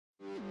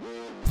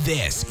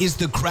This is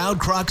the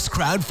Crowdcrux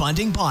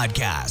Crowdfunding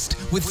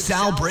Podcast with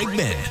Sal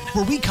Briggman,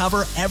 where we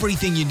cover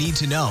everything you need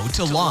to know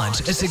to launch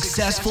a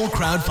successful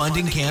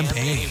crowdfunding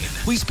campaign.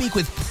 We speak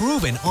with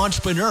proven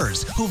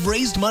entrepreneurs who've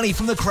raised money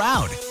from the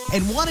crowd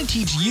and want to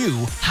teach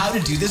you how to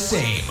do the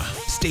same.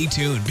 Stay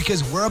tuned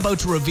because we're about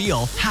to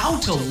reveal how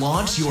to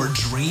launch your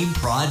dream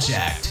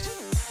project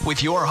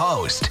with your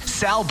host,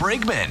 Sal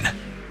Briggman.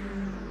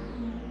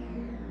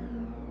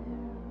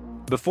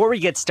 Before we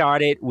get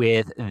started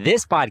with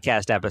this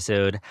podcast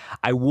episode,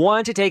 I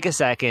want to take a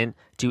second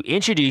to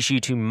introduce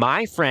you to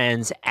my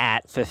friends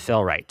at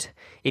Fulfillrite.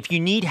 If you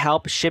need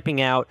help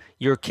shipping out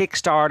your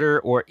Kickstarter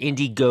or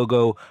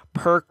Indiegogo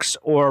perks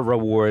or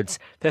rewards,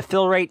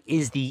 Fulfillrite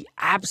is the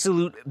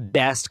absolute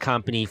best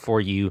company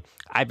for you.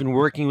 I've been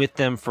working with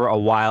them for a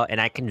while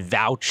and I can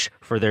vouch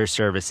for their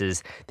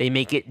services. They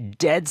make it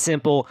dead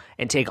simple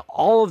and take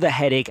all of the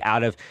headache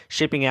out of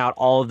shipping out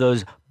all of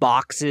those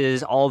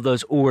boxes, all of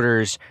those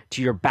orders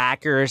to your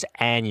backers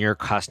and your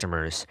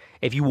customers.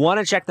 If you want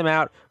to check them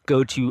out,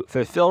 go to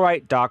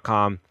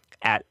fulfillrite.com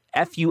at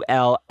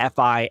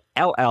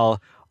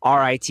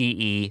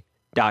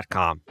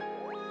fulfillrite.com.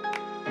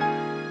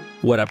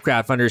 What up,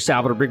 crowdfunders?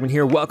 Salvador Briggman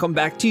here. Welcome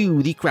back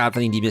to the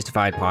Crowdfunding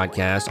Demystified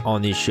podcast.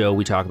 On this show,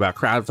 we talk about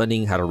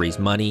crowdfunding, how to raise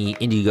money,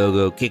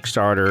 Indiegogo,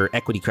 Kickstarter,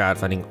 equity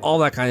crowdfunding, all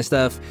that kind of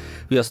stuff.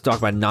 We also talk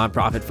about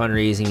nonprofit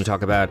fundraising. We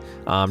talk about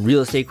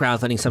real estate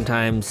crowdfunding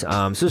sometimes.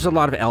 So there's a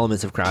lot of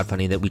elements of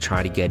crowdfunding that we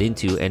try to get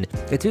into. And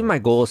it's been my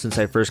goal since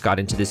I first got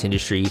into this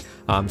industry,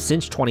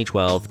 since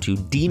 2012, to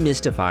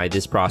demystify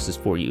this process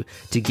for you,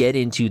 to get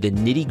into the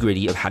nitty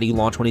gritty of how do you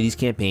launch one of these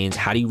campaigns,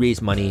 how do you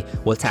raise money,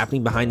 what's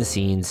happening behind the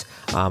scenes.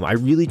 I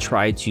really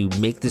tried to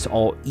make this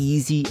all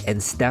easy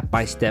and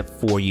step-by-step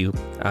for you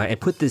and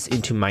put this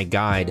into my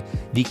guide,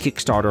 the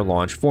Kickstarter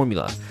launch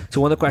formula. So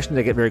one of the questions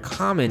I get very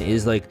common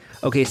is like,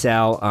 okay,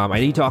 Sal, I know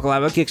you talk a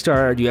lot about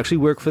Kickstarter. Do you actually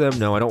work for them?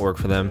 No, I don't work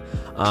for them.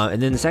 And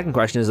then the second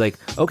question is like,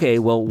 okay,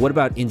 well, what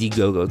about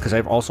Indiegogo? Because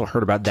I've also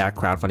heard about that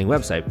crowdfunding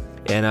website.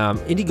 And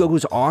Indiegogo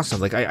is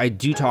awesome. Like I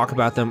do talk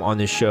about them on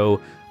this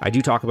show. I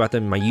do talk about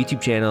them in my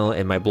YouTube channel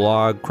and my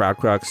blog,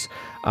 Crowdcrux.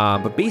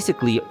 But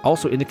basically,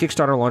 also in the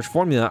Kickstarter launch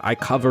formula, I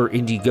cover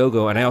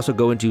Indiegogo, and I also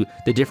go into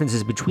the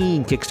differences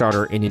between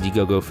Kickstarter and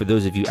Indiegogo for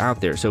those of you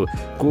out there. So,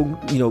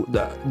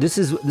 this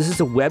is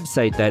a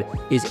website that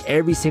is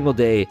every single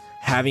day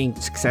having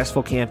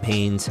successful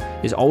campaigns,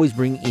 is always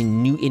bringing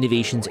in new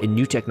innovations and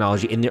new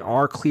technology, and there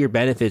are clear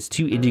benefits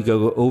to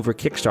Indiegogo over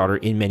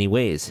Kickstarter in many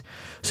ways.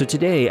 So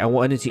today, I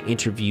wanted to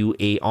interview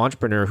an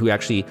entrepreneur who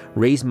actually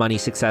raised money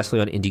successfully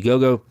on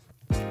Indiegogo,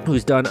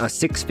 who's done a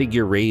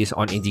six-figure raise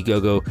on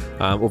Indiegogo,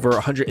 over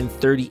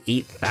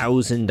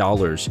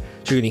 $138,000. So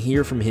you're going to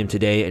hear from him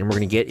today, and we're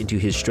going to get into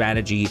his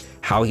strategy,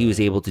 how he was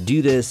able to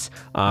do this,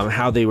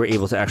 how they were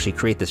able to actually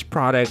create this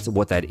product,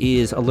 what that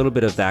is, a little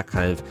bit of that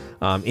kind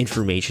of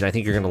information. I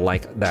think you're going to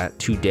like that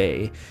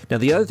today. Now,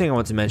 the other thing I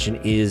want to mention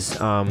is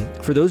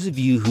for those of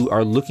you who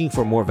are looking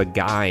for more of a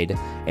guide,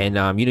 and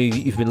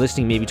you've been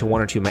listening maybe to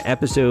one or two of my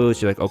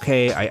episodes, you're like,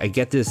 okay, I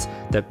get this,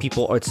 that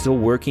people are still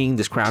working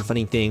this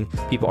crowdfunding thing,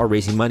 people are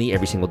raising money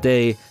every single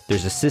day,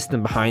 there's a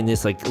system behind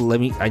this, like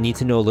I need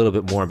to know a little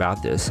bit more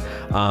about this.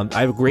 I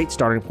have a great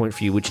starting point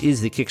for you, which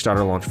is the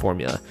Kickstarter launch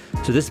formula.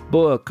 So this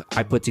book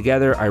I put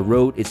together, I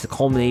wrote, it's the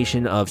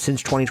culmination of,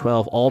 since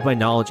 2012, all of my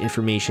knowledge,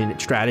 information,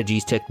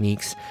 strategies,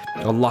 techniques,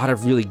 a lot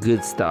of really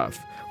good stuff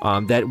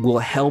that will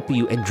help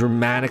you and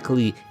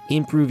dramatically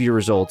improve your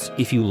results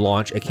if you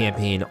launch a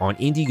campaign on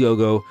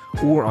Indiegogo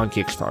or on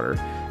Kickstarter.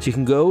 So you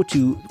can go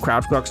to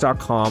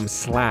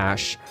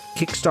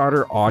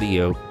crowdcrux.com/Kickstarter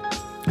audio,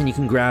 and you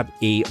can grab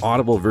a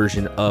Audible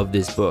version of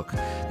this book.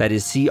 That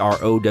is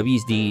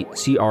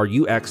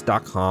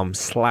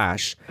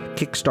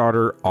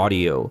crowdcrux.com/Kickstarter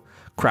audio.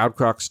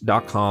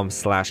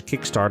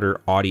 crowdcrux.com/Kickstarter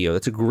audio.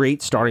 That's a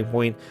great starting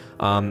point.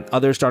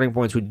 Other starting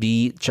points would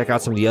be check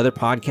out some of the other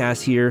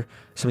podcasts here,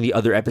 some of the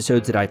other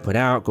episodes that I put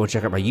out. Go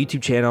check out my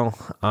YouTube channel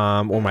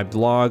or my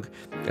blog.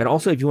 And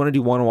also, if you want to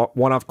do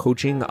one-off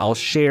coaching, I'll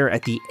share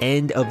at the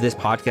end of this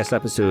podcast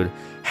episode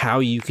how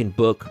you can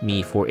book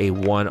me for a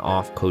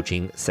one-off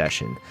coaching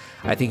session.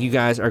 I think you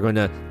guys are going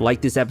to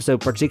like this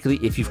episode,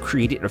 particularly if you've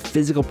created a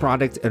physical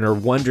product and are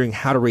wondering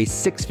how to raise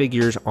six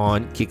figures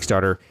on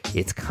Kickstarter.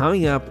 It's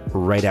coming up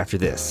right after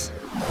this.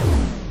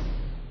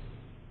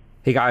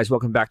 Hey guys,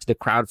 welcome back to the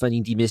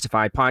Crowdfunding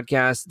Demystified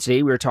podcast.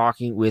 Today we're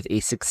talking with a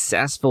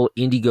successful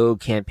Indiegogo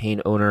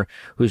campaign owner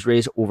who's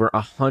raised over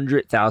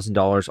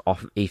 $100,000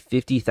 off of a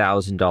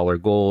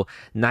 $50,000 goal.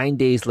 9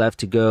 days left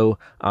to go.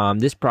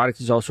 This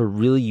product is also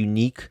really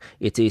unique.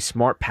 It's a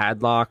Smart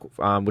Padlock,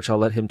 which I'll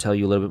let him tell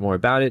you a little bit more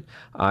about it.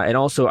 And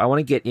also, I want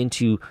to get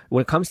into,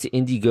 when it comes to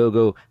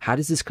Indiegogo, how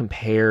does this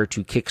compare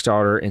to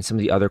Kickstarter and some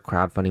of the other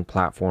crowdfunding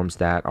platforms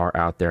that are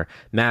out there?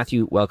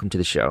 Matthew, welcome to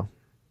the show.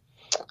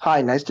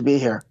 Hi, nice to be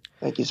here.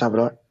 Thank you,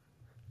 Salvador.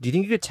 Do you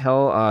think you could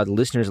tell the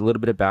listeners a little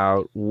bit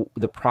about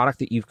the product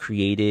that you've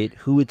created,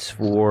 who it's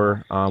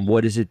for,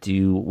 what does it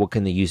do, what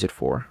can they use it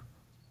for?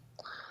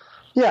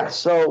 Yeah,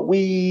 so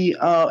we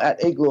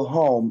at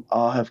igloohome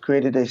have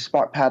created a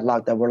smart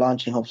padlock that we're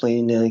launching hopefully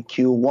in the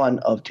Q1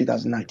 of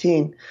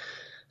 2019.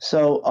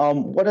 So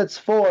what it's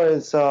for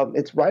is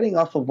it's riding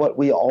off of what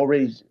we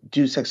already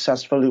do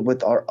successfully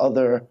with our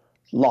other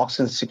locks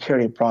and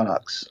security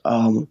products.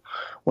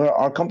 Where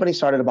our company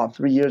started about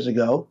 3 years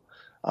ago,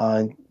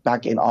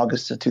 back in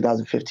August of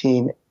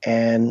 2015.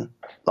 And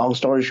long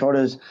story short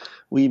is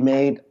we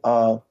made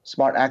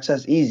smart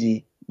access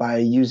easy by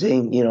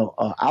using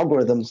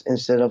algorithms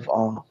instead of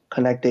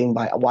connecting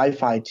by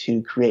Wi-Fi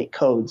to create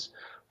codes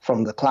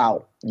from the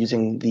cloud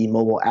using the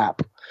mobile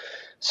app.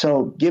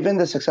 So given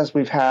the success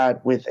we've had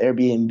with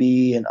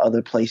Airbnb and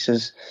other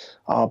places,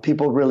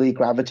 people really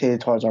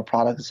gravitated towards our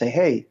product and say,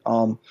 hey,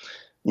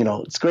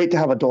 it's great to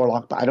have a door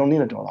lock, but I don't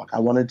need a door lock.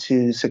 I wanted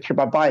to secure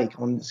my bike.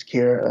 I wanted to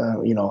secure,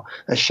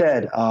 a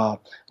shed.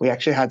 We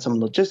actually had some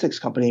logistics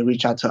company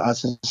reach out to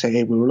us and say,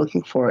 hey, we were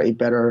looking for a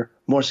better,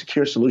 more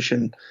secure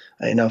solution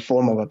in a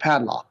form of a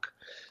padlock.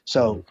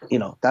 So,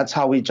 that's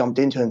how we jumped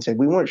into it and said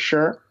we weren't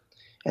sure.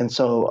 And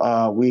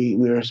so we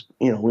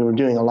were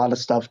doing a lot of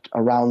stuff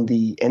around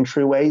the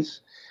entryways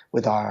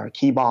with our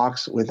key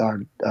box, with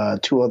our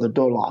two other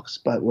door locks.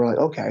 But we're like,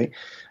 okay.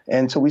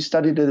 And so we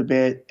studied it a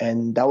bit,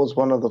 and that was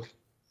one of the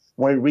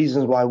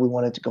reasons why we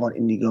wanted to go on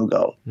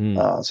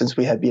Indiegogo. Since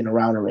we had been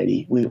around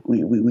already,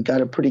 we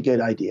got a pretty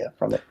good idea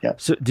from it. Yeah.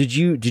 So did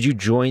you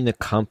join the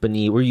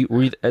company? Were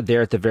you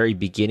there at the very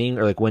beginning,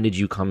 or like when did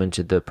you come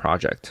into the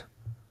project?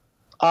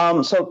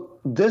 So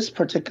this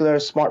particular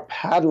smart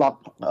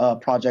padlock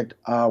project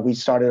we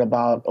started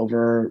about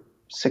over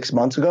 6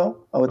 months ago.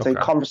 I would say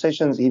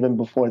conversations even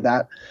before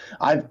that.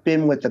 I've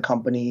been with the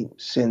company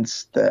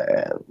since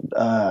the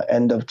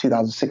end of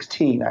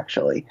 2016,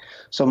 actually,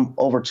 so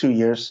over 2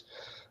 years.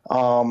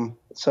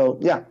 So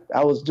yeah,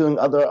 I was doing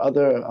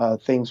other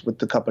things with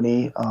the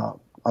company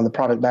on the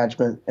product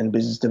management and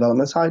business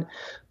development side,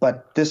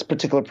 but this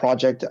particular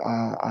project,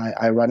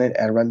 I run it.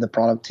 I run the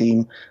product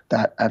team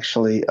that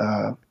actually,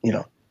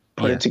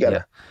 put it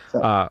together.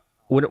 Yeah. So.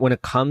 When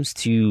it comes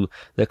to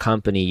the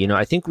company,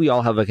 I think we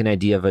all have like an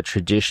idea of a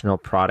traditional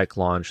product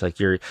launch. Like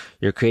you're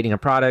creating a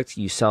product,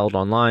 you sell it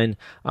online,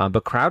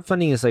 but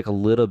crowdfunding is like a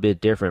little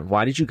bit different.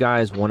 Why did you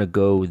guys want to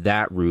go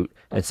that route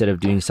instead of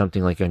doing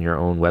something like on your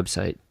own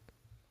website?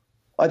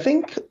 I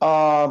think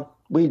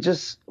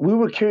we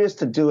were curious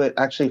to do it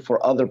actually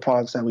for other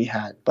products that we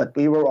had, but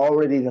we were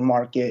already in the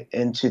market,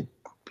 and to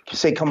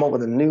say come up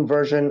with a new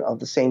version of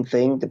the same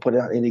thing to put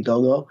it on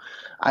Indiegogo,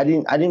 I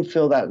didn't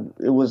feel that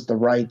it was the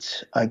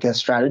right, I guess,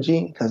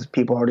 strategy, because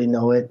people already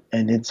know it,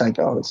 and it's like,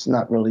 oh, it's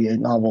not really a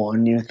novel or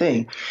new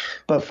thing.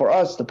 But for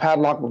us, the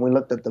padlock, when we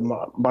looked at the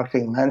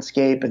marketing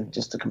landscape and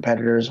just the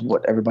competitors,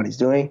 what everybody's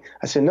doing,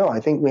 I said, no, I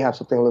think we have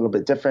something a little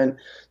bit different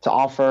to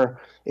offer.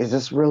 Is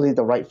this really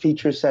the right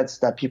feature sets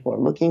that people are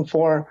looking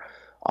for?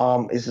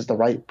 Is this the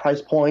right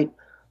price point?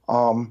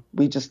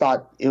 We just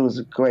thought it was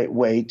a great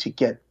way to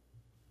get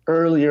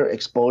earlier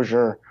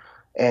exposure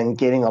and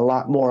getting a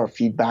lot more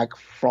feedback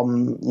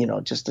from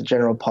just the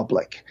general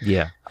public.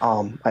 Yeah.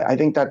 I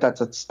think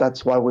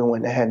that's why we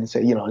went ahead and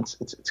said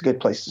it's a good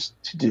place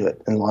to do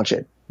it and launch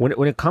it.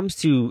 When it comes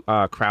to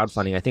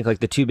crowdfunding, I think like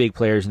the two big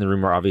players in the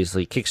room are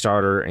obviously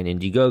Kickstarter and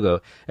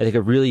Indiegogo. I think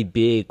a really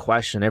big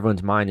question in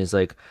everyone's mind is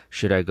like,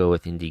 should I go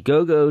with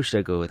Indiegogo? Should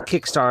I go with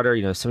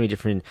Kickstarter? So many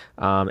different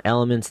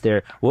elements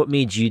there. What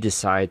made you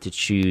decide to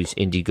choose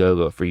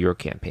Indiegogo for your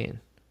campaign?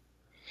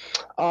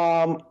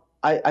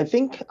 I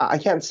think I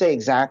can't say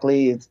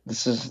exactly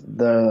this is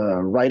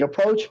the right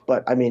approach,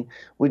 but I mean,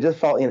 we just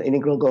felt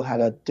Indiegogo had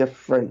a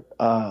different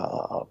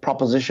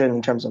proposition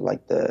in terms of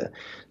like the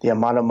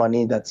amount of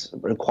money that's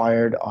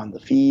required on the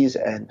fees,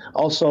 and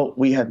also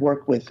we had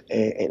worked with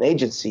an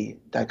agency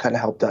that kind of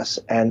helped us.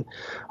 And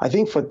I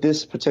think for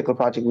this particular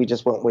project, we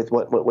just went with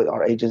what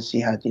our agency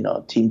had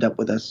teamed up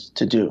with us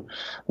to do.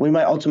 We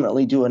might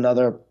ultimately do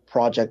another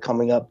project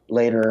coming up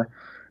later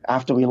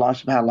after we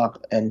launch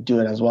Padlock and do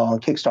it as well on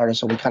Kickstarter,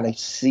 so we kind of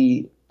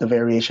see the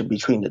variation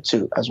between the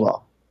two as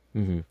well.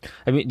 Mm-hmm.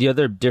 I mean, the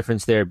other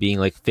difference there being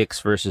like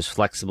fixed versus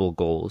flexible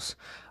goals,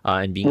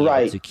 and being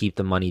able to keep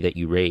the money that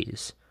you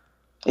raise.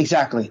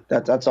 Exactly.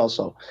 That's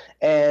also.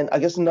 And I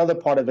guess another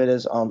part of it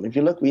is, if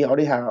you look, we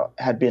already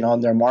had been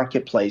on their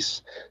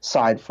marketplace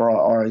side for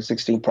our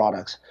existing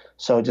products,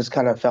 so it just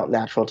kind of felt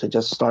natural to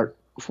just start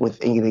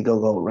with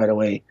Indiegogo right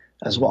away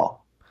as well.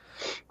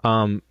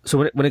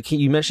 So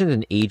you mentioned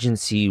an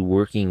agency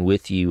working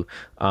with you,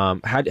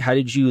 how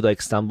did you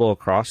like stumble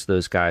across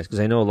those guys? Because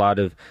I know a lot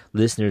of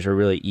listeners are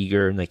really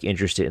eager and like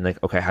interested in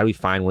like, okay, how do we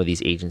find one of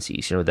these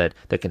agencies, that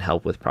can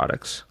help with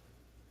products?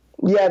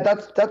 Yeah,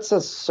 that's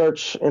a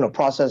search,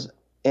 process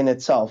in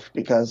itself,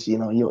 because,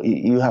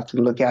 you have to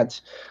look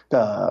at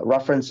the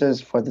references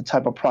for the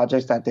type of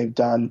projects that they've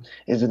done.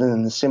 Is it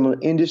in the similar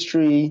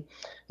industry?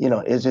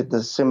 Is it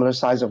the similar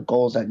size of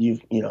goals that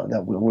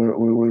that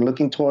we're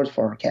looking towards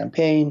for our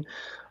campaign?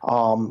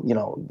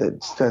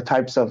 The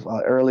types of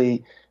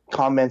early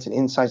comments and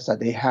insights that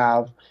they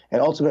have.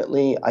 And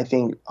ultimately, I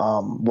think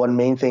one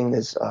main thing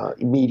is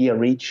media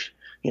reach.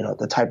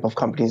 the type of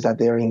companies that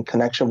they're in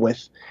connection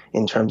with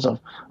in terms of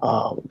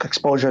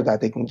exposure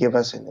that they can give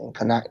us and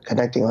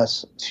connecting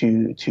us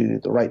to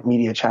the right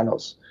media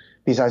channels,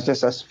 besides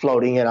just us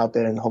floating it out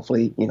there and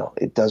hopefully,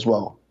 it does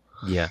well.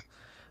 Yeah.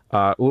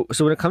 So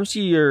when it comes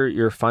to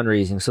your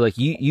fundraising, so like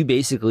you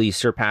basically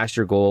surpassed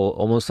your goal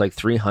almost like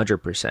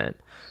 300%.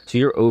 So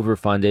you're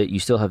overfunded. You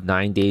still have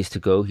 9 days to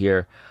go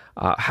here.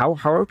 How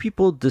are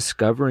people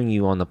discovering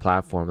you on the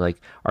platform? Like,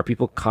 are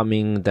people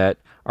coming that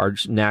are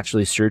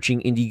naturally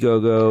searching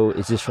Indiegogo?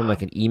 Is this from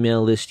like an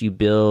email list you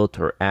built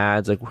or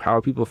ads? Like, how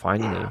are people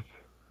finding you?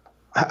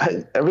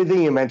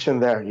 Everything you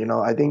mentioned there,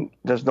 I think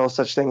there's no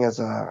such thing as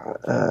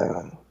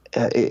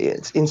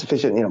it's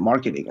insufficient,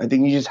 marketing. I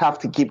think you just have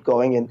to keep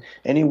going, and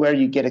anywhere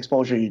you get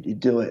exposure, you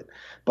do it.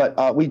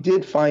 But we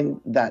did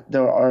find that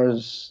there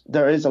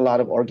is a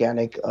lot of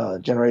organic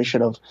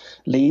generation of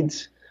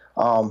leads.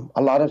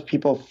 A lot of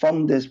people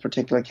from this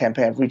particular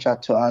campaign have reached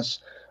out to us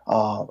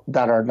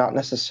that are not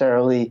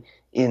necessarily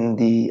in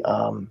the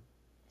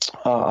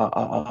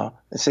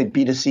let's say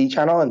B2C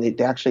channel, and they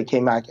actually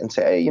came back and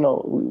say, hey,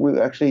 we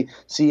actually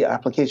see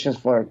applications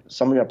for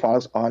some of your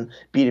products on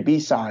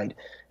B2B side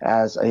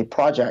as a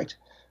project.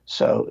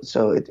 So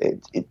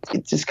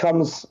it just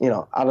comes,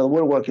 out of the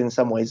woodwork in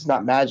some ways. It's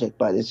not magic,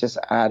 but it's just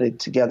added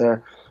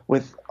together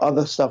with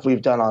other stuff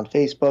we've done on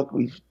Facebook.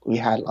 We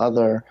had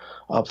other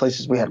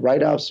places we had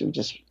write-ups. We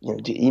just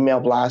do email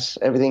blasts.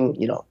 Everything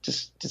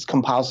just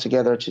compiles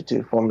together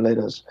to formulate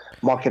a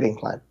marketing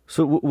plan.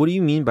 So what do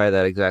you mean by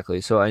that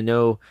exactly? So I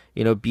know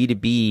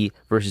B2B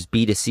versus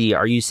B2C.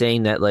 Are you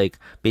saying that like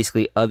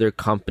basically other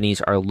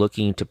companies are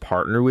looking to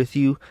partner with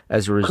you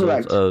as a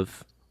result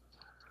of?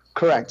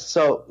 Correct.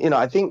 So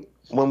I think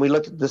when we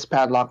looked at this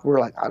padlock,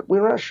 we're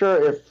not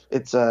sure if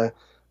it's a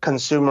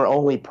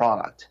consumer-only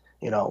product.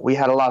 We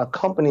had a lot of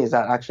companies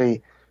that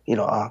actually,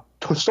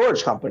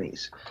 storage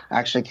companies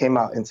actually came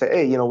out and said,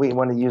 hey, we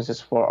want to use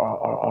this for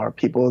our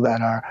people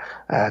that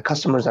are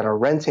customers that are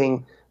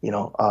renting,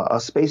 a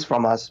space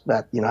from us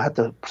that, have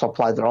to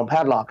supply their own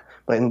padlock.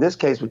 But in this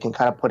case, we can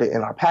kind of put it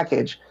in our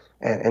package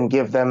and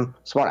give them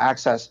smart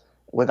access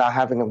without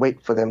having to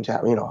wait for them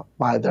to,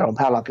 buy their own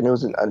padlock. And it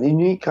was a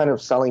unique kind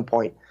of selling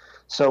point.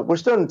 So we're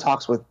still in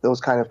talks with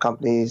those kind of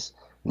companies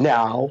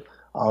now.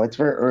 It's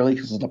very early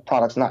because the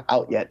product's not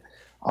out yet.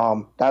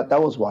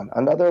 That was one.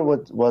 Another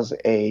was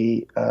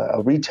a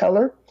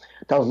retailer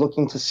that was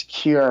looking to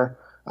secure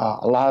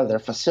a lot of their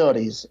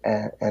facilities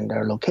and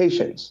their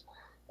locations.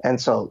 And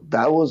so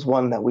that was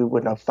one that we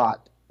wouldn't have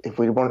thought if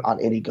we weren't on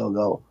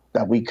Indiegogo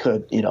that we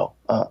could,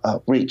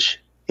 reach.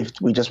 If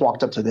we just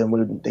walked up to them,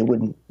 they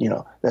wouldn't,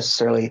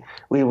 necessarily,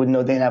 we would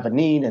know they'd have a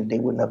need and they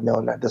wouldn't have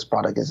known that this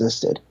product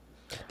existed.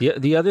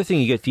 The other thing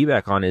you get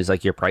feedback on is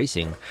like your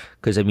pricing,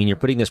 because you're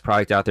putting this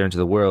product out there into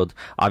the world.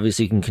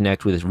 Obviously, you can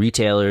connect with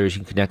retailers,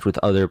 you can connect with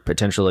other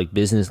potential like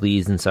business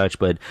leads and such,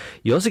 but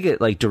you also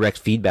get like direct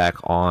feedback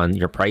on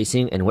your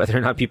pricing and whether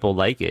or not people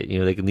like it.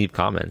 They can leave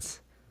comments.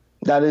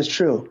 That is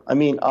true.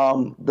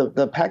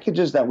 The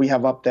packages that we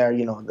have up there,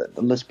 the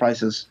list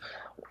price is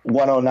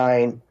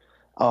 $109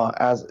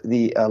 as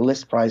the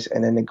list price,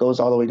 and then it goes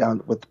all the way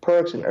down with the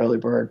perks and early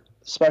bird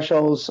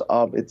specials.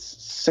 It's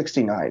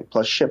 $69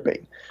 plus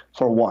shipping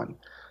for one.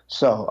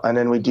 So, and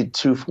then we did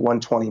two for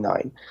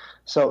 $129.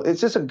 So it's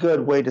just a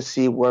good way to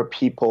see where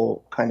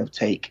people kind of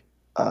take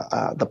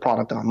the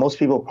product on. Most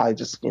people probably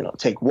just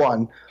take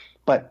one,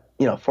 but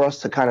for us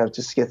to kind of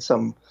just get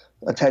some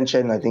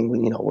attention, I think we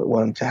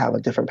want to have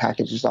a different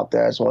packages out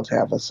there as well to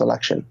have a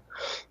selection.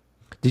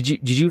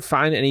 Did you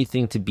find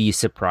anything to be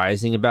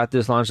surprising about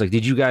this launch? Like,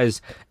 did you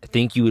guys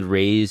think you would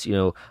raise,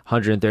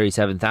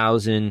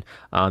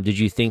 $137,000? Did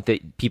you think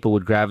that people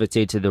would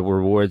gravitate to the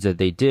rewards that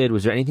they did?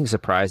 Was there anything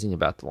surprising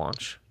about the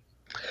launch?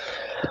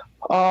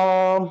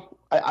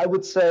 I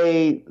would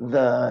say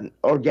the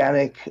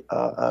organic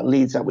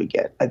leads that we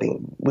get. I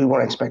think we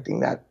weren't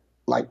expecting that.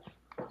 I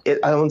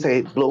wouldn't say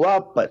it blew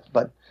up, but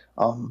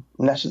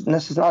not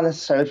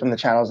necessarily from the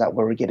channels that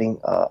we were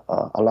getting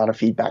a lot of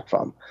feedback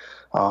from.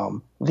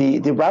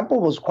 The ramp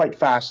was quite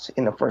fast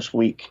in the first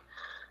week,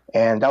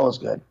 and that was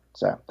good.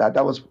 So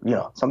that was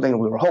something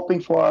we were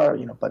hoping for,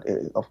 but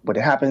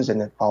it happens,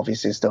 and it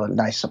obviously is still a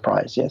nice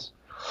surprise. Yes.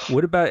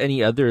 What about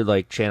any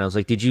other channels?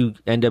 Did you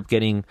end up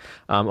getting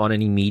on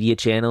any media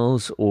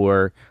channels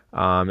or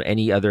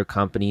any other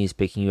companies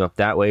picking you up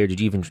that way, or did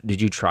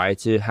you try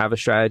to have a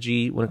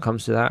strategy when it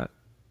comes to that?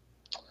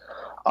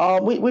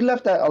 We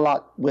left that a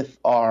lot with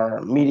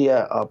our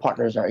media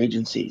partners, our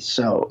agencies.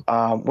 So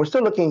we're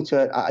still looking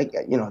to it.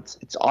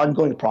 It's an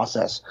ongoing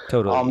process.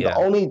 Totally. The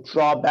only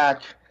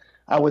drawback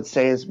I would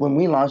say is when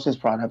we launched this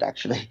product,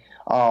 actually,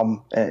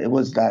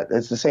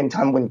 it's the same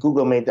time when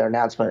Google made their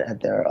announcement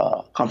at their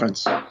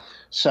conference.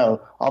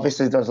 So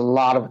obviously there's a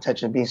lot of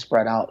attention being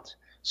spread out.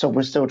 So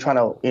we're still trying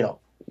to,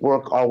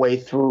 work our way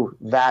through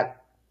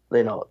that,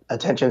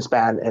 attention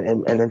span,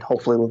 and then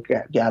hopefully we'll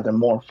gather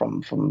more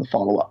from the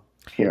follow-up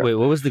here. Wait,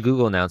 what was the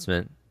Google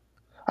announcement?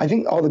 I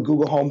think all the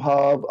Google Home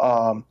Hub.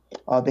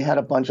 They had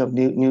a bunch of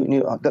new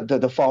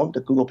the phone,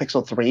 the Google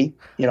Pixel 3.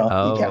 You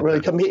can't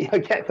really compete.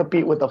 You can't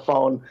compete with the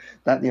phone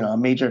that a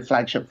major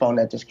flagship phone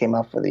that just came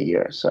out for the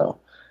year. So.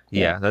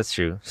 Yeah, that's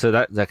true. So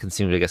that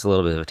consumed, I guess, a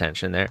little bit of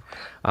attention there.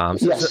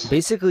 Yes. So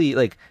basically,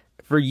 like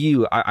for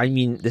you, I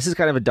mean, this is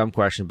kind of a dumb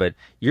question, but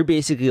you're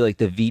basically like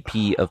the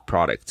VP of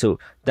product. So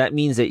that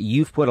means that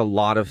you've put a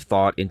lot of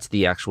thought into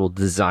the actual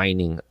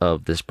designing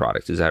of this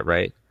product. Is that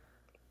right?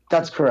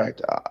 That's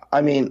correct.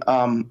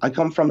 I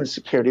come from a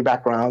security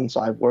background, so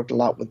I've worked a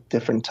lot with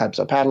different types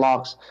of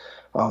padlocks,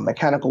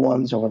 mechanical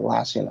ones over the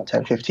last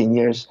 10, 15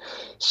 years.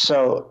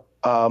 So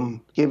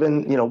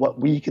given what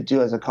we could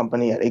do as a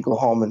company at Igloo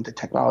Home and the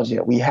technology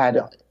that we had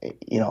at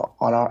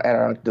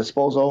our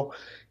disposal,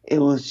 it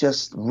was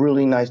just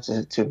really nice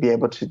to be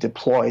able to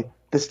deploy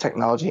this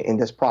technology in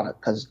this product,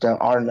 because there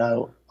are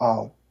no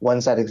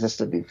ones that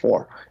existed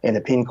before in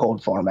a pin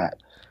code format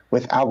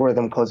with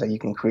algorithm codes that you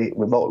can create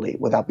remotely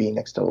without being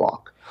next to the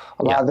lock.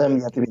 A lot of them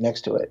you have to be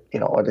next to it,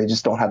 or they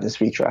just don't have this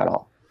feature at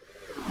all.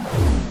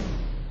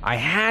 I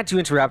had to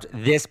interrupt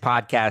this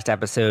podcast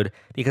episode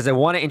because I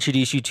want to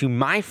introduce you to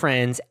my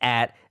friends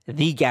at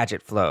The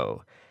Gadget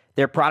Flow.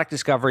 Their product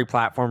discovery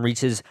platform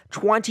reaches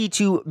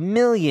 22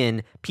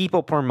 million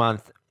people per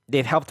month.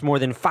 They've helped more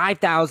than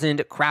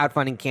 5,000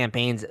 crowdfunding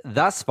campaigns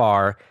thus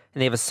far,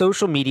 and they have a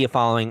social media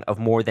following of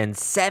more than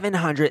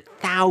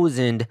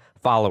 700,000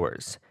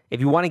 followers. If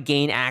you want to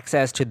gain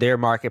access to their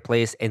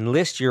marketplace and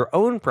list your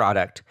own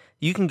product,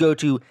 you can go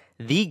to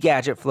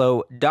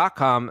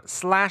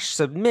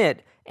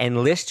thegadgetflow.com/submit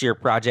and list your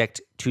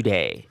project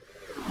today.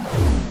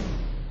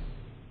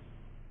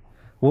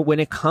 Well,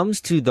 when it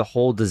comes to the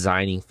whole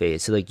designing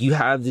phase, so like you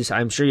have this,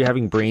 I'm sure you're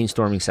having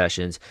brainstorming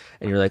sessions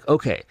and you're like,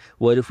 okay,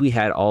 what if we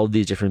had all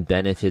these different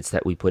benefits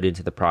that we put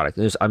into the product?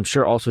 And there's, I'm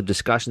sure, also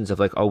discussions of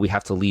like, oh, we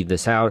have to leave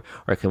this out,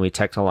 or can we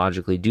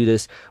technologically do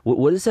this?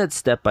 What is that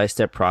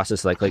step-by-step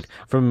process like? Like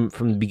from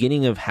the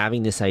beginning of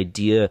having this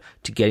idea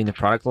to getting the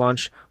product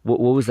launched,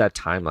 what was that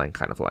timeline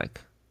kind of like?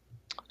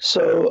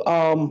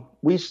 So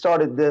we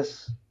started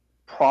this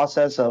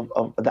process of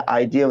the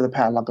idea of the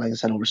padlock, like I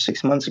said, over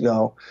 6 months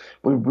ago.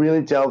 We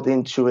really delved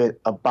into it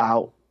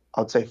about,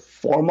 I would say,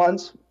 4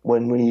 months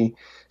when we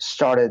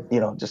started,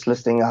 just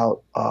listing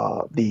out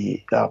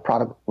the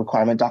product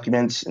requirement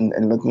documents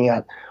and looking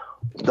at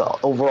the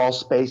overall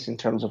space in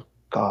terms of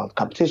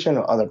competition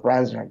or other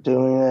brands that are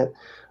doing it.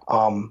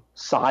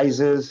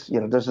 Sizes,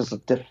 there's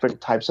just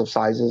different types of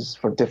sizes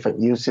for different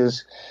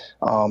uses.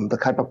 The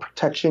type of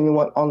protection you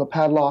want on the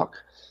padlock.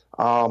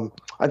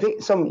 I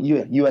think some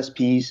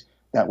USPs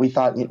that we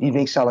thought,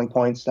 unique selling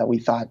points that we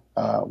thought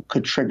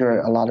could trigger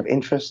a lot of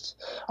interest.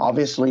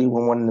 Obviously,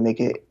 we wanted to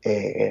make it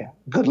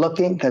good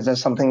looking, because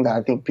that's something that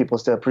I think people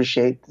still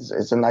appreciate.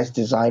 It's a nice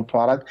design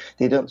product.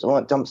 They don't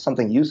want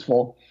something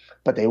useful,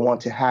 but they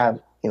want to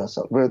have,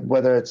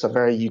 whether it's a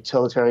very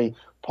utilitarian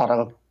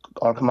product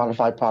or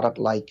commodified product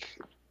like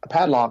a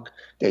padlock,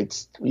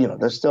 there's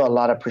still a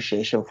lot of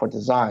appreciation for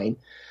design.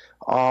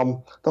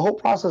 The whole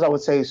process, I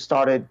would say,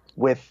 started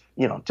with,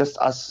 just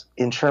us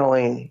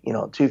internally,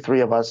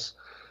 2-3 of us,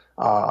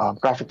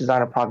 graphic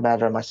designer, product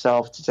manager, and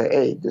myself, to say,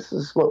 hey, this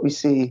is what we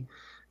see.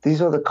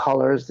 These are the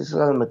colors. These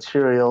are the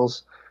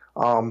materials.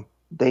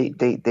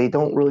 They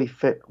don't really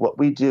fit what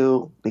we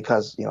do,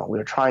 because,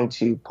 we're trying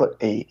to put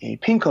a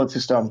pin code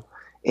system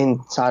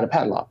inside a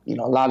padlock. A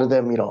lot of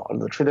them, are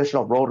the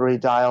traditional rotary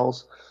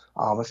dials.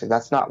 I say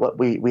that's not what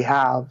we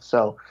have.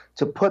 So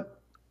to put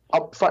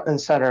up front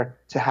and center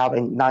to have a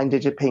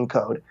 9-digit pin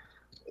code,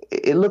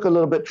 it looked a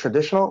little bit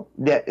traditional,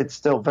 yet it's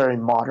still very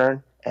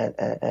modern,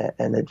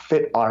 and it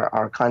fit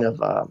our kind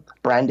of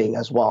branding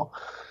as well.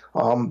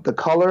 The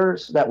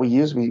colors that we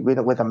used, we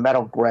went with a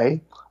metal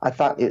gray. I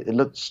thought it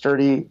looked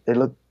sturdy. It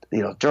looked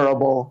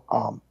durable.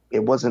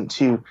 It wasn't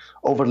too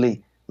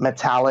overly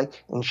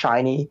metallic and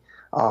shiny,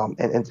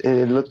 and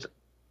it looked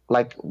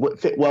like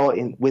fit well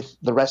in with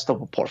the rest of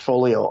the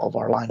portfolio of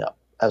our lineup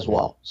as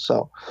well.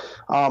 So,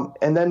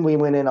 and then we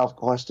went in, of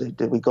course,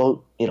 did we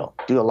go,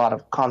 do a lot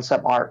of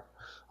concept art,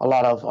 a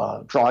lot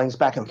of drawings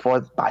back and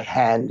forth by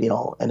hand,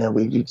 and then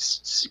we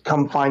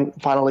come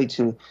finally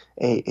to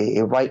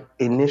a right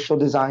initial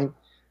design.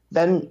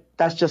 Then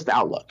that's just the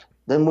outlook.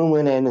 Then we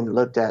went in and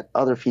looked at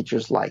other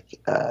features like,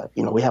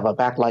 we have a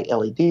backlight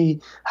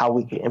LED, how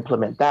we can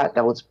implement that.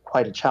 That was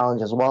quite a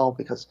challenge as well,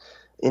 because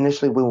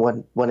initially we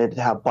wanted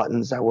to have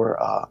buttons that were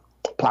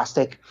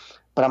plastic.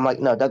 But I'm like,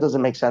 no, that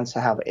doesn't make sense to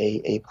have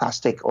a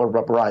plastic or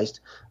rubberized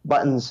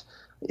buttons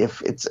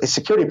if it's a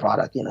security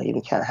product.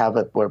 You can't have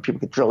it where people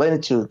could drill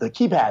into the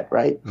keypad,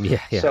 right? Yeah.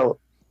 So,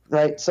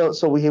 right. So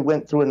we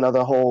went through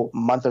another whole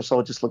month or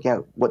so just looking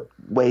at what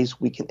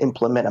ways we can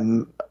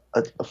implement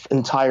a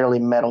entirely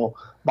metal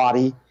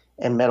body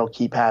and metal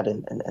keypad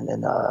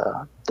and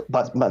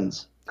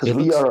buttons. Because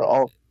we are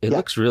all. It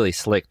looks really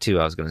slick too,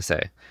 I was going to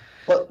say.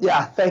 Well,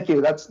 yeah, thank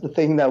you. That's the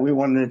thing that we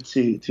wanted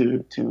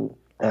to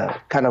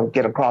kind of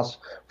get across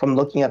from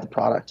looking at the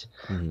product.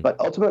 Mm-hmm. But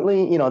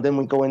ultimately, then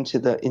we go into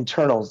the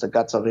internals, the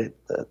guts of it,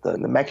 the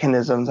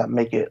mechanisms that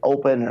make it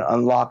open and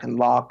unlock and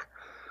lock.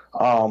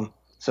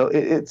 So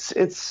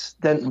it's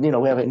then, we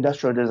have an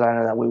industrial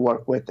designer that we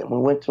work with, and we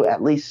went through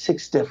at least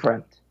 6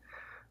 different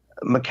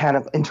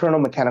internal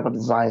mechanical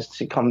designs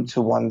to come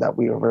to one that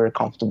we are very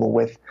comfortable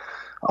with.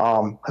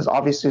 Because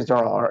obviously there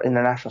are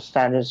international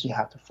standards you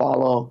have to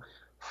follow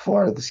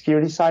for the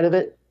security side of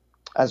it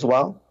as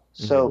well.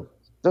 So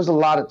there's a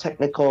lot of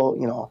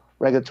technical,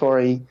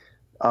 regulatory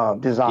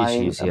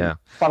design, issues,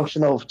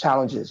 functional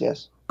challenges.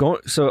 Yes.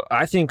 So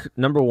I think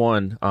number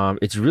one,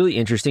 it's really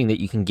interesting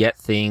that you can get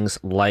things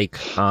like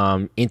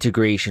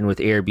integration with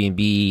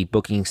Airbnb,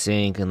 Booking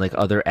Sync, and like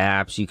other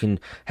apps. You can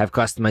have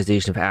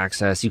customization of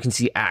access. You can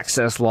see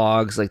access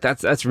logs. Like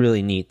that's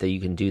really neat that you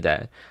can do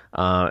that.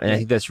 And I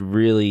think that's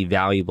really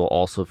valuable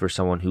also for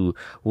someone who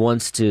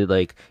wants to,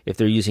 like, if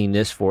they're using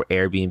this for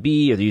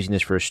Airbnb or they're using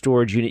this for a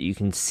storage unit, you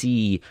can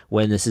see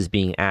when this is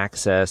being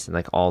accessed and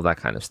like all that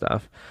kind of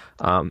stuff.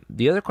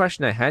 The other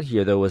question I had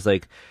here though was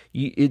like,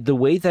 the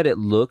way that it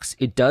looks,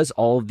 it does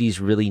all of these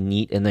really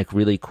neat and like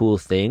really cool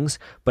things,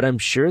 but I'm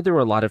sure there were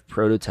a lot of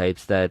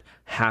prototypes that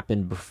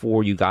happened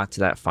before you got to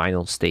that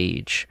final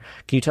stage.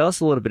 Can you tell us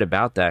a little bit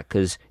about that?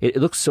 Because it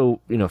looks so,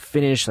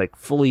 finished, like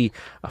fully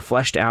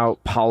fleshed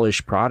out,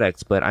 polished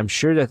products, but I'm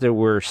sure that there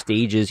were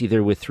stages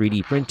either with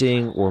 3D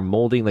printing or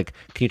molding. Like,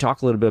 can you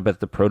talk a little bit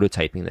about the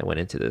prototyping that went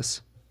into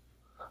this?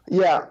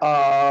 Yeah.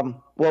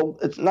 Well,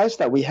 it's nice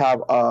that we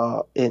have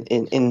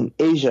in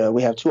Asia,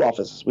 we have 2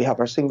 offices. We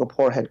have our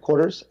Singapore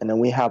headquarters, and then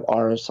we have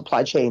our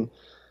supply chain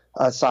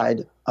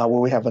side where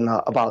we have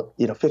about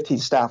 15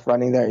 staff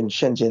running there in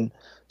Shenzhen.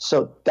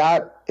 So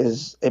that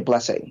is a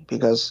blessing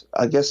because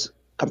I guess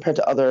compared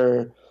to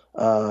other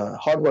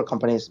hardware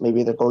companies,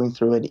 maybe they're going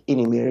through an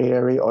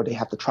intermediary or they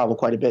have to travel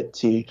quite a bit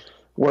to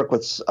work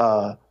with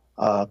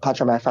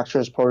contract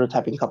manufacturers,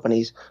 prototyping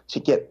companies to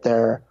get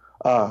their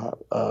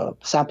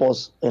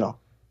samples,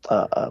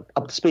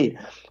 up to speed.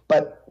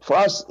 But for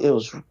us, it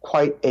was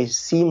quite a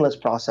seamless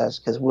process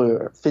because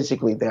we're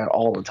physically there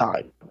all the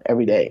time,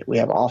 every day. We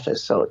have an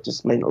office, so it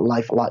just made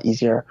life a lot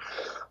easier.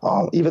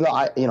 Even though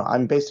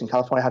I'm based in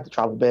California, I have to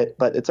travel a bit,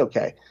 but it's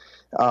okay.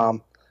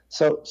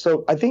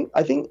 So I think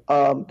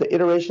the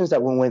iterations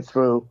that we went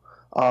through,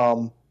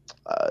 to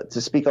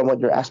speak on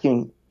what you're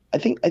asking, I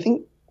think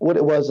what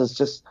it was is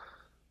just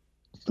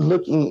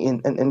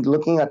looking and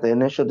looking at the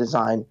initial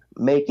design,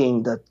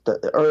 making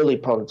the early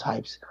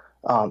prototypes,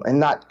 and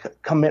not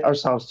commit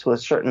ourselves to a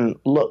certain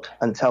look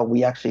until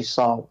we actually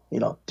saw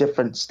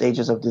different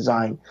stages of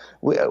design.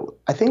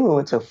 I think we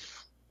went to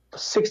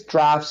 6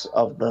 drafts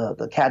of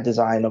the CAD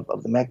design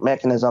of the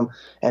mechanism,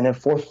 and then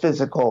 4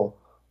 physical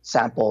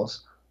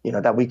samples,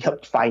 that we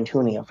kept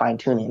fine-tuning.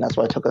 That's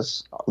why it took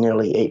us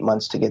nearly 8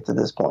 months to get to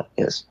this point.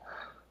 Yes.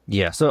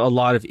 Yeah, so a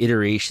lot of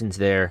iterations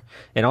there.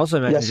 And also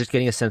imagine just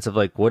getting a sense of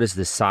like, what is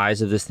the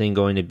size of this thing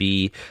going to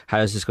be? How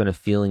is this going to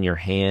feel in your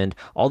hand?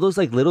 All those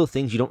like little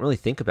things you don't really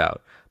think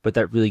about, but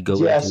that really go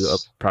into a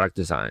product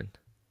design.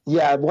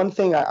 Yeah, one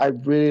thing I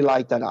really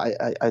liked that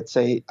I'd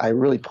say I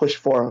really pushed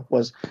for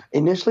was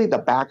initially the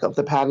back of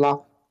the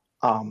padlock.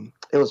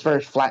 It was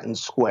very flat and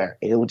square.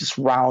 It was just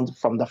round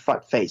from the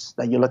front face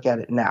that you look at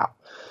it now.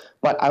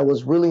 But I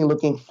was really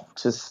looking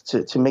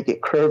to make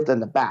it curved in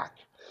the back.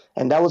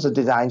 And that was a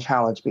design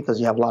challenge because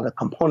you have a lot of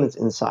components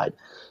inside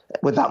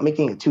without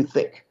making it too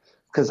thick.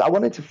 Because I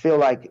wanted to feel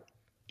like,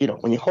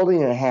 when you're holding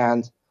it in your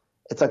hand,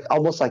 it's like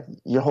almost like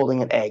you're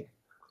holding an egg.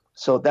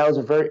 So that was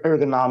a very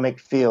ergonomic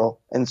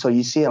feel. And so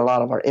you see in a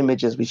lot of our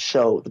images, we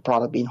show the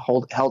product being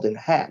held in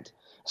hand,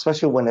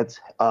 especially when it's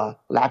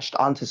latched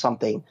onto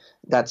something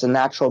that's a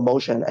natural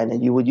motion. And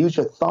then you would use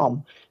your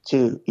thumb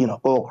to,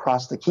 go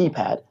across the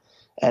keypad.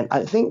 And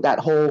I think that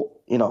whole,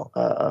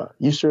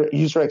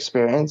 user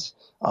experience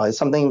is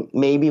something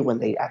maybe when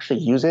they actually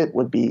use it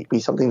would be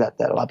something that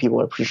a lot of people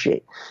would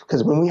appreciate.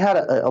 Because when we had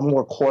a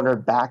more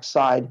cornered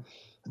backside,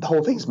 the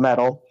whole thing's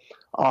metal,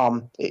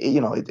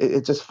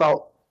 it just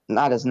felt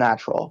not as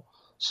natural.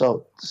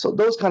 So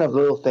those kind of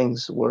little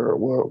things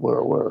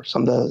were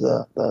some of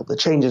the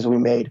changes we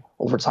made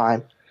over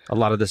time. A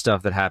lot of the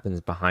stuff that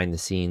happens behind the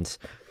scenes.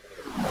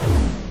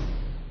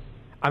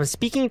 I'm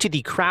speaking to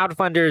the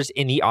crowdfunders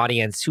in the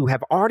audience who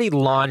have already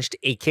launched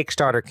a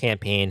Kickstarter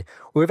campaign,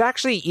 or have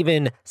actually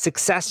even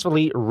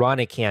successfully run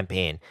a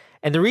campaign.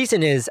 And the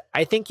reason is,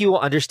 I think you will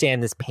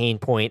understand this pain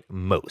point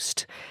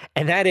most.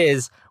 And that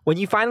is, when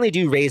you finally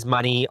do raise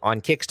money on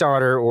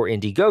Kickstarter or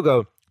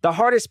Indiegogo, the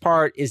hardest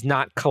part is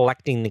not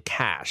collecting the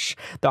cash.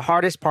 The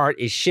hardest part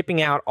is shipping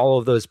out all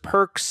of those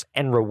perks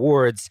and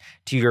rewards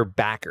to your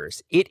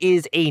backers. It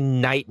is a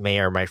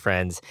nightmare, my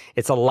friends.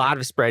 It's a lot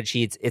of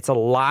spreadsheets, it's a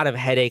lot of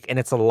headache, and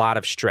it's a lot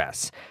of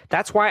stress.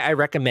 That's why I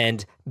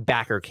recommend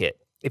BackerKit.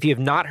 If you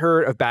have not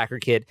heard of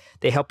BackerKit,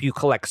 they help you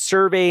collect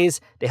surveys,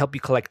 they help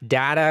you collect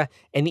data,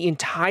 and the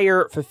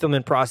entire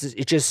fulfillment process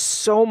is just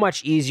so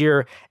much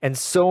easier and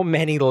so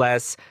many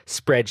less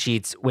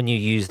spreadsheets when you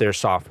use their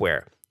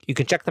software. You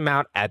can check them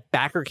out at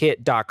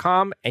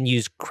backerkit.com and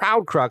use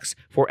CrowdCrux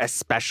for a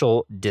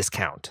special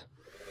discount.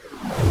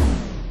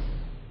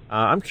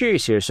 I'm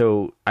curious here.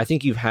 So I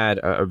think you've had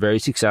a very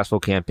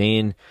successful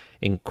campaign,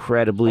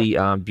 incredibly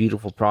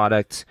beautiful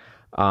products.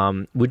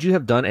 Would you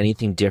have done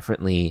anything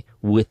differently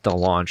with the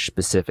launch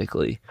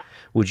specifically?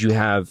 Would you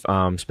have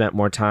spent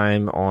more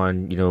time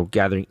on,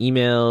 gathering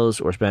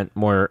emails, or spent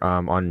more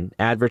on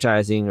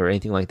advertising or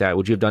anything like that?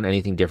 Would you have done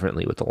anything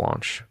differently with the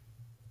launch?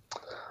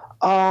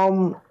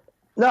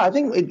 No, I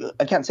think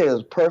I can't say it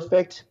was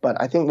perfect, but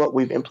I think what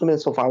we've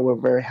implemented so far, we're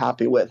very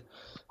happy with.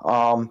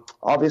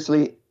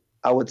 Obviously,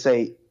 I would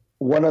say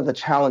one of the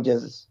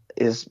challenges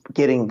is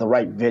getting the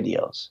right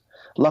videos.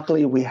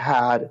 Luckily, we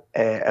had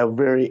a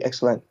very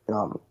excellent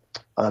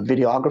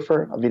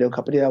videographer, a video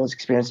company that was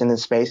experienced in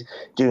this space,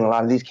 doing a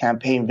lot of these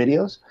campaign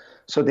videos.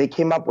 So they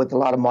came up with a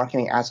lot of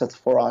marketing assets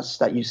for us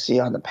that you see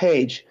on the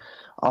page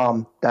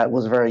that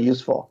was very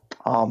useful.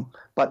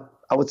 But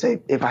I would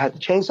say if I had to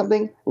change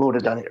something, we would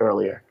have done it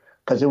earlier,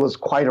 because it was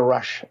quite a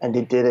rush, and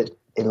they did it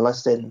in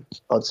less than,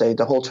 I would say,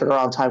 the whole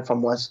turnaround time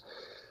from was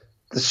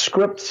the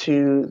script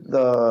to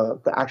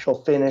the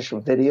actual finished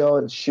video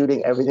and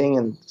shooting everything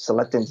and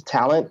selecting the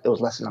talent. It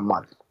was less than a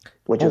month,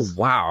 which is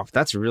wow,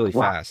 that's really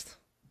fast.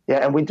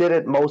 Yeah, and we did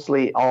it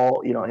mostly all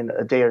in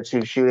a day or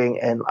two shooting,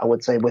 and I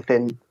would say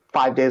within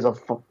 5 days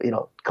of a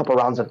couple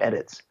rounds of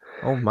edits.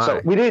 Oh my!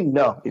 So we didn't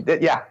know.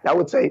 Yeah, I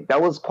would say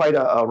that was quite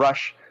a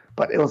rush,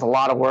 but it was a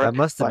lot of work. That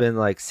must have been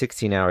like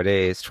 16-hour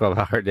days,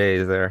 12-hour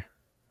days there.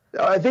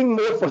 I think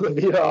more for the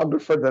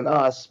videographer than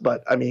us,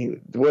 but I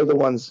mean, we're the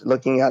ones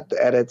looking at the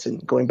edits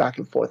and going back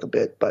and forth a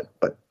bit. But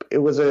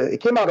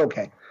it came out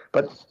okay.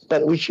 But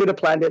we should have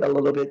planned it a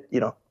little bit,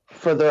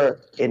 further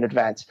in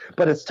advance.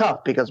 But it's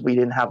tough because we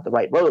didn't have the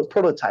right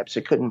prototypes.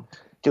 So we couldn't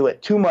do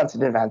it 2 months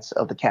in advance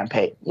of the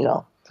campaign,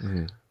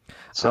 Mm-hmm.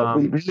 So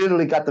we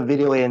literally got the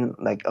video in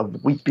like a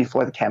week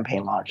before the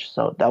campaign launch.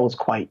 So that was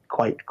quite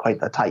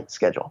a tight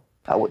schedule.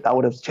 I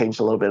would have changed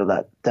a little bit of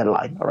that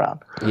deadline around.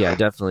 Yeah,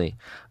 definitely.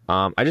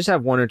 I just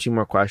have one or two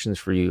more questions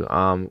for you.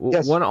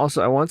 Yes. One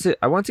also, I want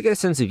to get a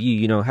sense of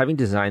you, having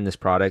designed this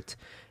product,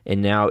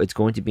 and now it's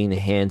going to be in the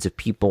hands of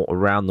people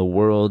around the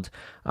world.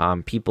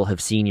 People have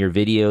seen your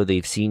video,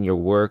 they've seen your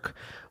work.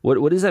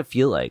 What does that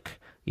feel like?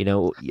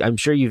 I'm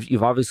sure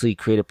you've obviously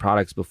created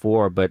products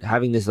before, but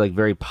having this like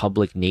very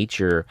public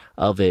nature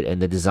of it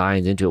and the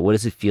designs into it, what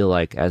does it feel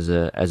like as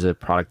a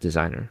product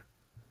designer?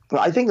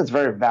 Well, I think it's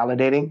very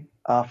validating.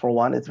 For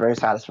one, it's very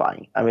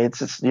satisfying. I mean, it's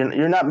just,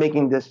 you're not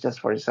making this just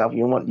for yourself.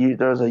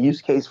 There's a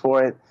use case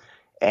for it,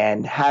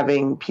 and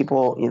having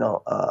people,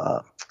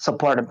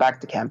 support and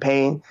back the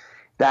campaign,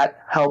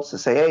 that helps to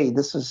say, hey,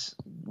 this is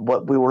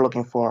what we were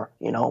looking for.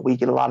 We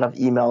get a lot of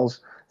emails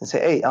and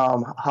say, hey,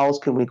 how else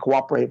can we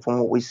cooperate from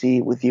what we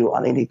see with you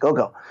on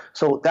Indiegogo?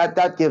 So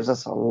that gives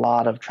us a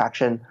lot of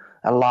traction,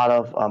 a lot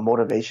of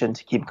motivation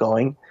to keep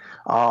going.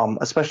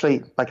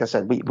 Especially, like I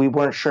said, we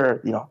weren't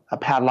sure, a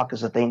padlock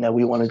is a thing that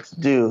we wanted to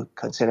do,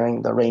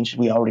 considering the range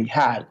we already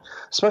had.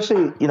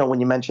 Especially, when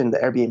you mentioned the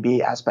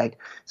Airbnb aspect,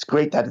 it's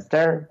great that it's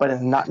there, but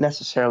it's not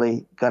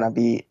necessarily going to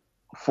be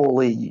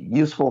fully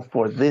useful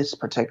for this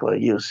particular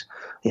use.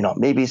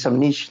 Maybe some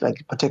niche,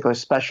 like particular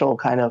special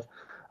kind of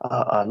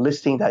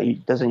listing that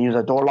doesn't use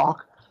a door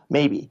lock,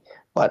 maybe.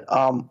 But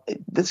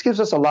this gives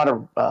us a lot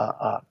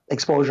of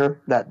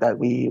exposure that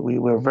we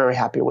were very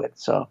happy with.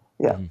 So,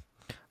 yeah. Mm-hmm.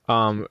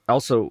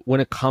 Also,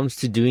 when it comes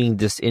to doing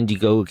this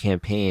Indiegogo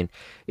campaign,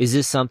 is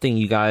this something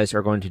you guys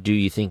are going to do,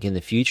 you think, in the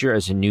future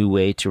as a new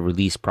way to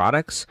release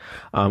products?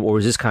 Or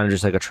is this kind of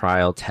just like a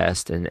trial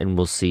test and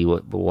we'll see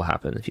what will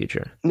happen in the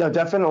future? No,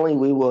 definitely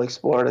we will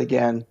explore it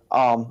again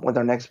with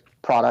our next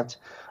product.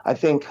 I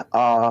think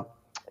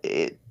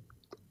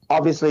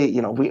obviously,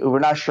 we're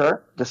not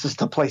sure. This is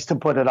the place to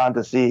put it on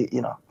to see,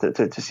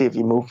 to see if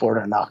you move forward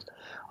or not.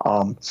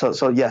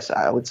 So yes,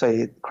 I would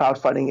say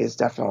crowdfunding is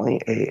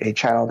definitely a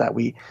channel that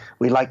we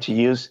like to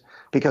use,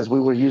 because we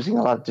were using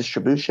a lot of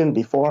distribution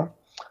before.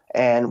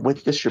 And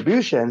with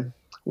distribution,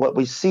 what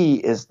we see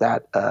is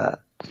that,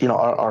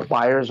 our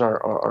buyers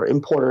or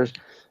importers,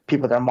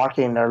 people that are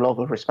marketing their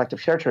local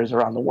respective territories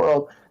around the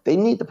world, they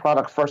need the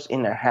product first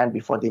in their hand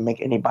before they make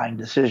any buying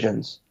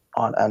decisions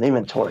on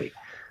inventory.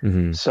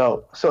 Mm-hmm.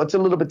 So it's a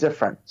little bit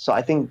different. So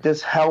I think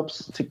this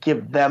helps to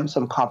give them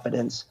some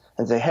confidence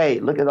and say, hey,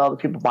 look at all the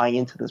people buying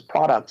into this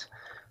product.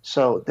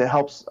 So that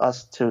helps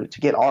us to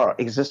get our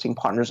existing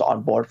partners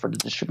on board for the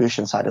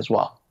distribution side as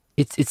well.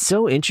 It's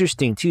so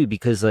interesting too,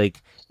 because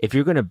like if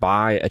you're going to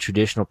buy a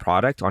traditional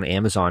product on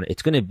Amazon,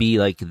 it's going to be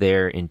like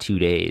there in 2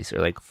 days or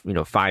like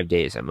 5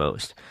 days at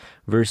most,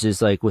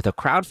 versus like with a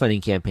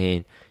crowdfunding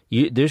campaign,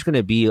 there's going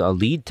to be a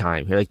lead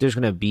time here. Like there's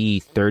going to be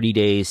 30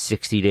 days,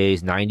 60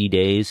 days, 90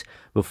 days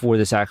before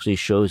this actually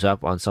shows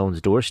up on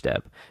someone's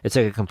doorstep. It's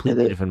like a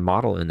completely different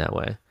model in that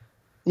way.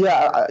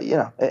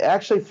 Yeah,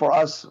 actually for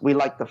us, we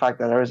like the fact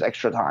that there is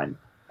extra time,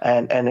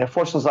 and it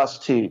forces us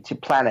to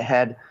plan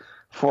ahead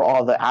for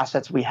all the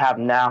assets we have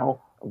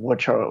now,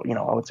 which are,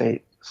 I would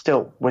say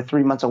still we're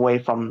 3 months away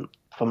from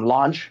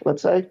launch,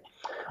 let's say.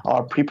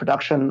 Our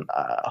pre-production,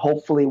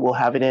 hopefully we'll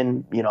have it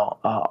in,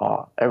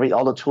 all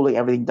the tooling,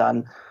 everything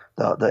done,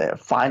 the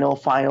final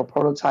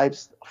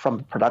prototypes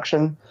from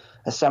production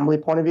assembly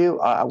point of view.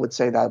 I would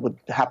say that would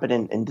happen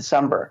in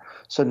December.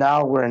 So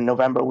now we're in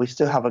November. We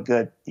still have a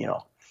good,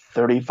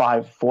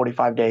 35,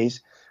 45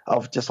 days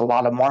of just a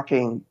lot of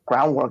marketing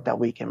groundwork that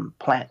we can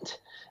plant,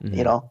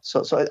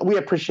 So we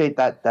appreciate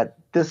that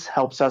this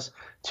helps us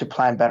to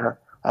plan better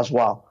as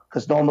well.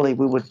 Because normally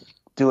we would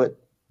do it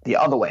the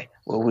other way,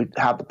 where we'd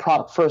have the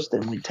product first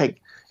and we'd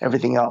take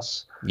everything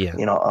else,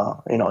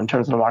 in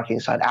terms of the marketing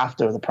side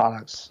after the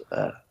products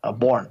are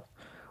born.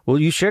 Well,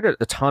 you shared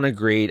a ton of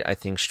great, I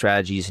think,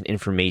 strategies and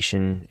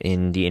information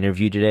in the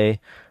interview today.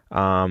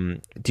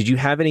 Did you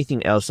have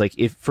anything else, like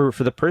if for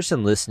the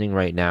person listening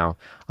right now,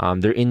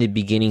 they're in the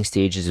beginning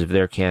stages of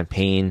their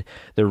campaign,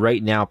 they're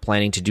right now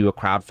planning to do a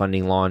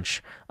crowdfunding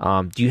launch.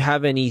 Do you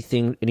have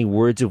any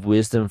words of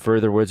wisdom,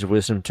 further words of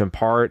wisdom to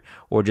impart,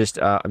 or just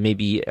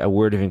maybe a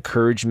word of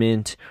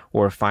encouragement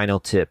or a final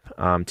tip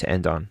to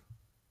end on?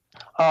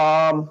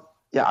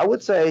 Yeah, I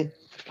would say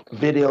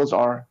videos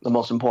are the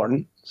most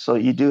important. So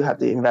you do have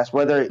to invest,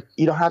 whether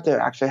you don't have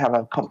to actually have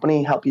a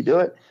company help you do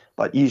it,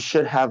 but you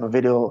should have a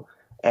video.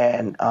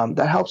 And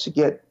that helps you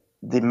get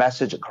the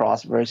message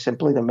across very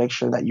simply, to make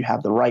sure that you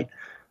have the right,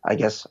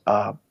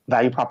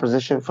 value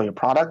proposition for your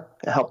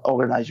product, to help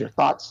organize your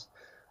thoughts.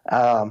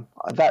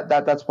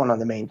 That's one of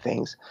the main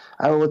things.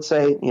 I would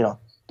say,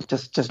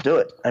 just do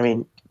it. I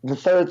mean, the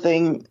third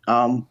thing,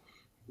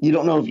 you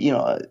don't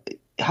know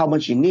how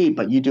much you need,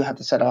 but you do have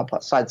to set up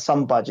aside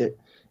some budget.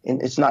 And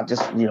it's not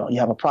just, you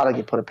have a product,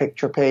 you put a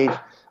picture page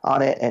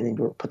on it and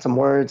you put some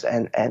words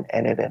and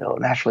it'll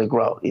naturally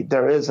grow.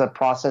 There is a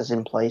process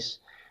in place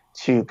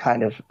to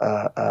kind of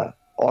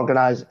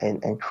organize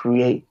and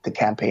create the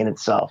campaign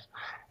itself.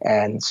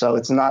 And so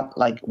it's not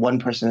like one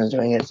person is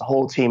doing it. It's a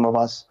whole team of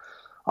us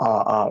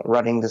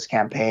running this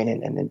campaign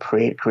and then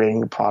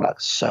creating the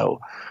product.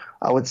 So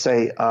I would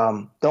say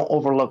don't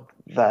overlook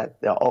that,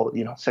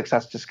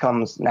 success just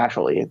comes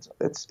naturally.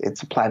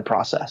 It's a planned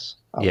process,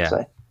 I would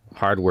say.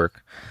 Hard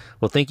work.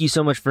 Well, thank you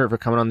so much for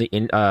coming on the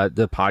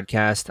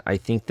podcast. I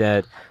think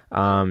that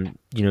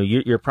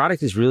your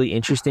product is really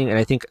interesting, and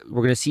I think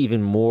we're going to see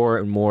even more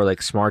and more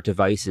like smart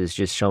devices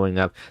just showing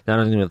up, not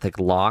only with like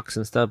locks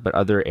and stuff, but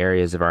other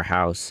areas of our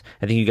house.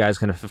 I think you guys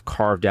kind of have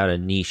carved out a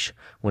niche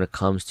when it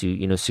comes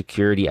to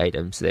security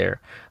items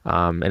there,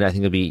 and I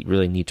think it'll be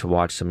really neat to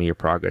watch some of your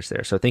progress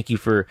there. So thank you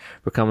for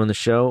coming on the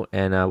show,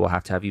 and we'll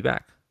have to have you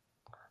back.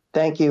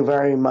 Thank you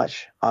very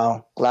much.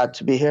 Glad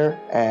to be here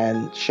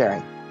and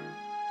sharing.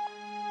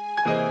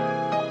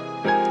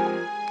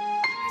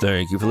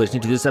 Thank you for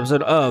listening to this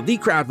episode of the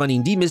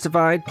Crowdfunding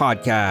Demystified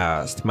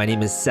podcast. My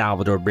name is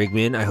Salvador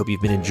Briggman. I hope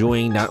you've been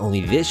enjoying not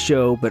only this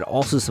show, but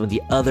also some of the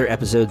other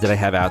episodes that I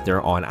have out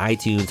there on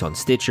iTunes, on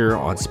Stitcher,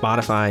 on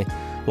Spotify.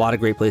 A lot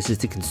of great places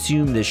to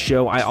consume this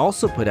show. I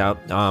also put out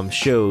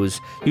shows,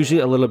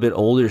 usually a little bit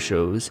older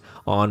shows,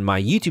 on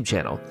my YouTube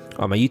channel.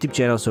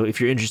 So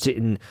if you're interested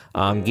in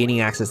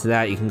gaining access to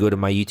that, you can go to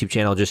my YouTube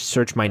channel. Just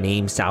search my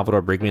name,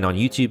 Salvador Briggman, on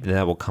YouTube, and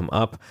that will come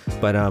up.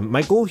 But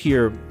my goal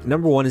here,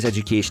 number one, is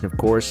education, of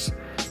course.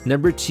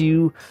 Number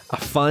two, a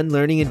fun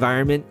learning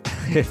environment.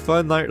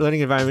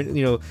 Learning environment.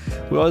 We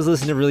always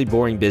listen to really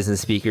boring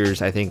business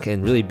speakers, I think,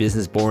 and really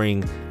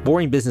boring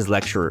business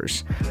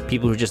lecturers.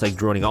 People who are just like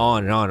droning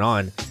on and on and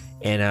on.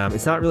 And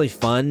it's not really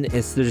fun.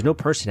 There's no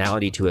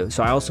personality to it.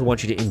 So I also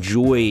want you to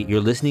enjoy your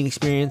listening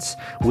experience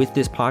with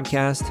this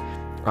podcast.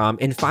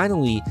 And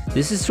finally,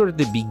 this is sort of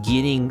the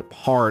beginning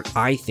part,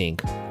 I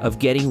think, of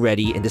getting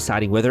ready and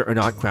deciding whether or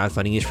not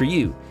crowdfunding is for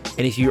you.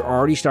 And if you're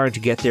already starting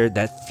to get there,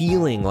 that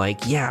feeling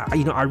like,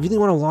 I really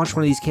want to launch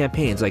one of these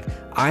campaigns. Like,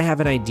 I have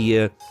an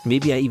idea.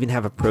 Maybe I even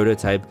have a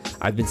prototype.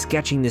 I've been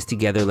sketching this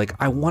together. Like,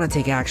 I want to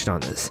take action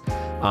on this.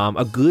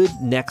 A good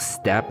next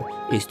step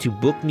is to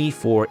book me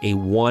for a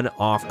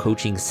one-off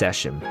coaching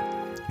session.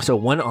 So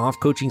one-off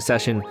coaching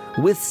session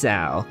with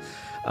Sal.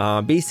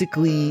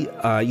 Basically,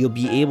 you'll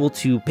be able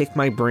to pick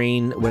my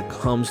brain when it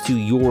comes to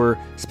your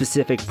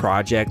specific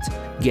project,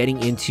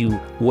 getting into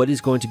what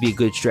is going to be a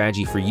good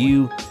strategy for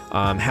you.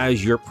 How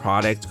is your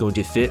product going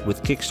to fit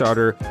with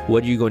Kickstarter?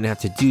 What are you going to have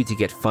to do to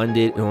get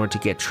funded in order to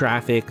get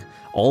traffic?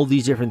 All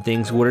these different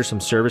things. What are some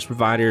service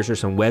providers or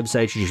some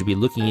websites you should be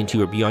looking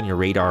into or be on your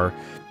radar?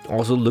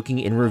 Also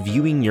looking and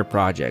reviewing your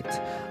project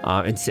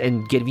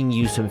and giving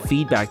you some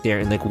feedback there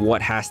and like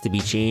what has to be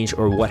changed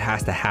or what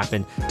has to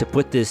happen to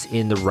put this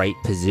in the right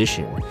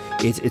position.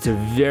 It's a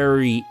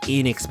very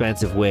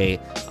inexpensive way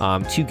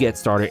to get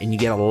started, and you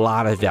get a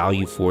lot of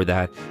value for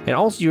that. And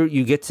also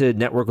you get to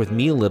network with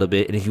me a little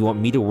bit, and if you want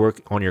me to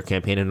work on your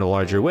campaign in a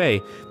larger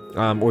way,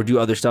 or do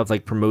other stuff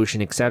like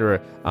promotion,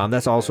 etc.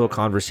 That's also a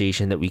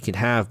conversation that we can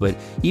have. But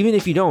even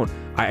if you don't,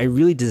 I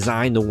really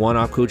designed the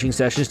one-off coaching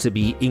sessions to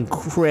be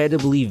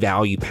incredibly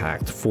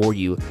value-packed for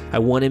you. I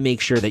want to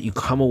make sure that you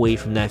come away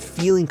from that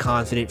feeling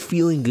confident,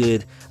 feeling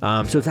good.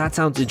 So if that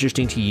sounds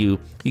interesting to you,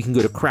 you can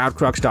go to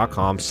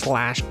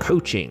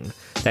crowdcrux.com/coaching.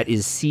 That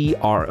is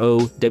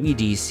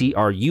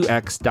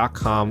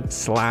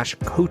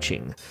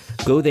crowdcrux.com/coaching.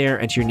 Go there,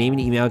 enter your name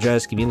and email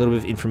address, give me a little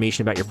bit of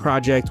information about your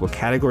project, what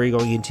category you're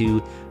going into,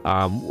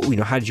 how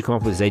did you come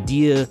up with this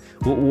idea,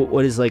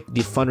 what is like the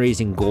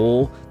fundraising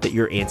goal that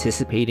you're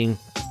anticipating.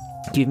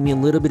 give me a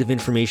little bit of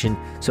information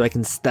so I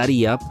can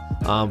study up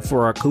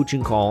for our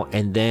coaching call,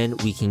 and then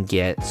we can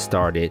get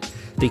started.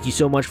 Thank you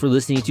so much for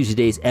listening to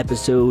today's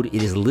episode.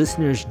 It is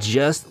listeners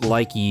just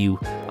like you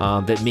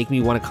that make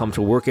me want to come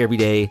to work every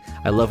day.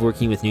 I love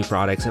working with new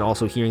products and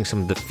also hearing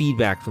some of the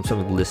feedback from some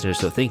of the listeners.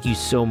 So thank you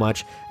so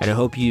much, and I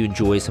hope you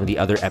enjoy some of the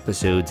other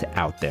episodes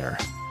out there.